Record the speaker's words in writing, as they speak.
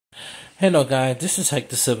Hello guys, this is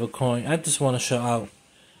Hector Silvercoin. I just want to show out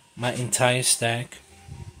my entire stack.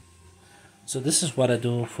 So this is what I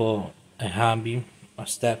do for a hobby. I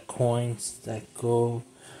stack coins, stack gold.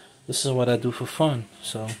 This is what I do for fun.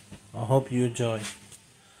 So I hope you enjoy.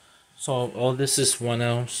 So all this is 1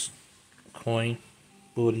 ounce coin,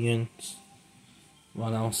 bullions,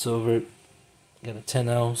 1 ounce silver. Got a 10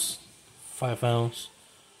 ounce, 5 ounce,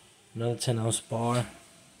 another 10 ounce bar.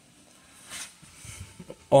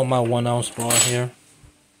 All my 1 ounce bar here.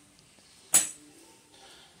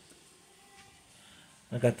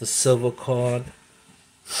 I got the silver card.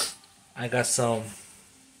 I got some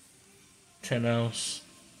 10 ounce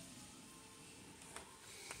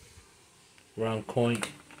round coin.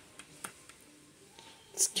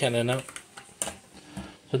 It's counting up.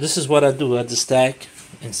 So this is what I do. I just stack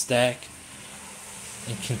and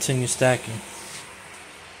continue stacking.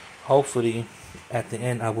 Hopefully at the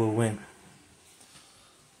end I will win.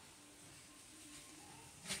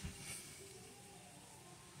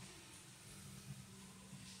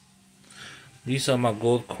 These are my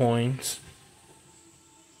gold coins.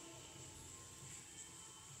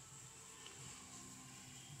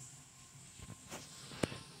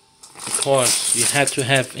 Of course, you have to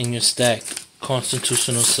have in your stack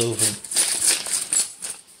constitutional silver.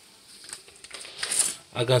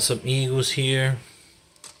 I got some Eagles here,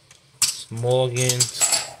 some Morgans.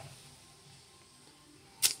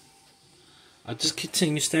 I just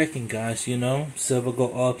continue stacking, guys, you know. Silver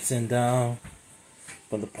go ups and down.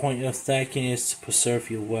 But the point of stacking is to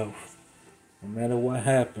preserve your wealth. No matter what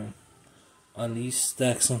happens, at least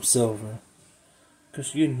stack some silver.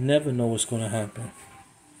 Because you never know what's going to happen.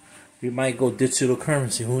 You might go digital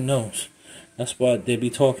currency, who knows? That's what they be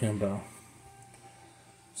talking about.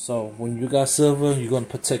 So when you got silver, you're going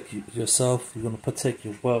to protect yourself. You're going to protect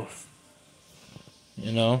your wealth.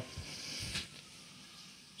 You know?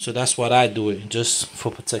 So that's what I do it, just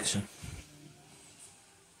for protection.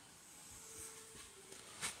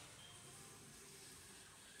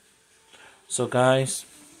 So guys,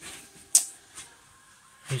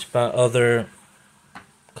 here's my other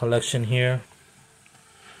collection here.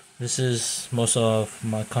 This is most of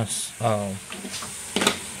my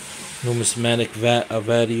numismatic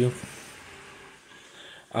value.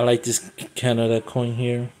 I like this Canada coin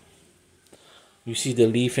here. You see the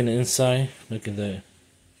leaf in the inside? Look at that.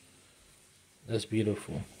 That's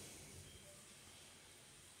beautiful.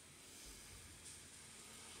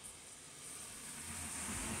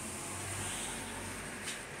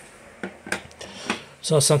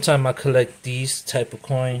 So sometimes I collect these type of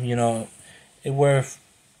coin, you know, it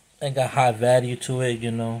got high value to it,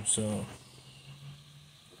 you know, so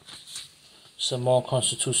some more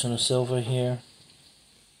constitutional silver here.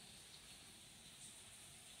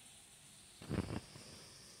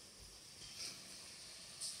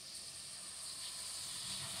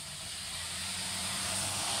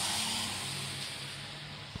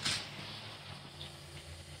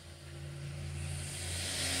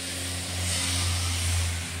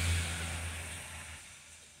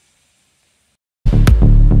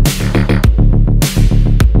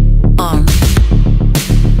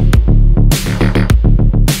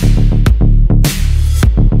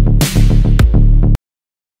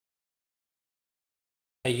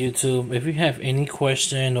 Hey YouTube, if you have any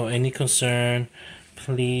question or any concern,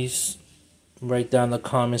 please write down the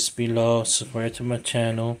comments below. Subscribe to my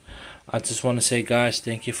channel. I just want to say, guys,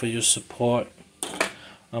 thank you for your support.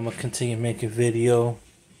 I'm gonna continue making video.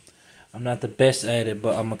 I'm not the best at it,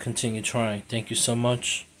 but I'm gonna continue trying. Thank you so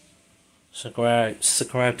much.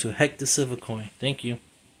 Subscribe to Hector Silvercoin. Thank you.